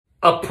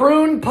A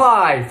prune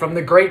pie from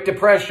the Great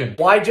Depression.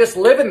 Why just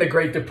live in the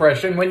Great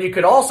Depression when you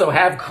could also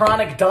have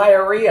chronic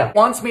diarrhea?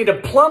 Wants me to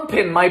plump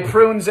in my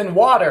prunes in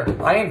water.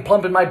 I ain't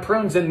plumping my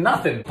prunes in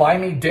nothing. Buy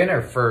me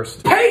dinner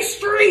first.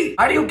 Pastry!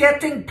 Are you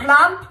getting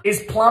plump? Is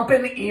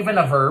plumping even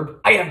a verb?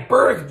 I have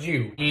birthed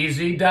you.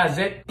 Easy does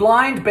it.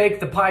 Blind bake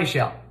the pie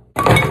shell.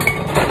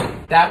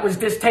 That was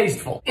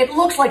distasteful. It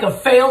looks like a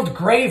failed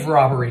grave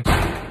robbery.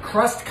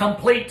 Crust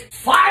complete.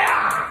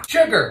 Fire!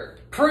 Sugar.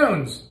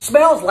 Prunes.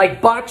 Smells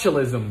like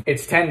botulism.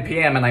 It's 10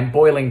 p.m. and I'm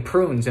boiling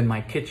prunes in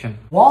my kitchen.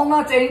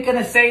 Walnut ain't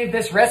gonna save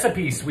this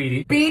recipe,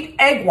 sweetie. Beat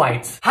egg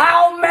whites.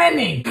 How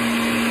many?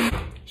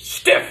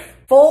 Stiff.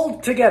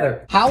 Fold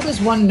together. How does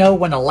one know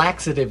when a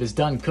laxative is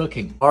done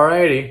cooking?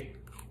 Alrighty.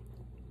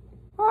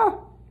 Huh.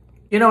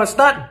 You know, it's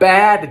not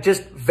bad. It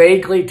just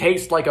vaguely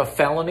tastes like a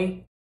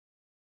felony.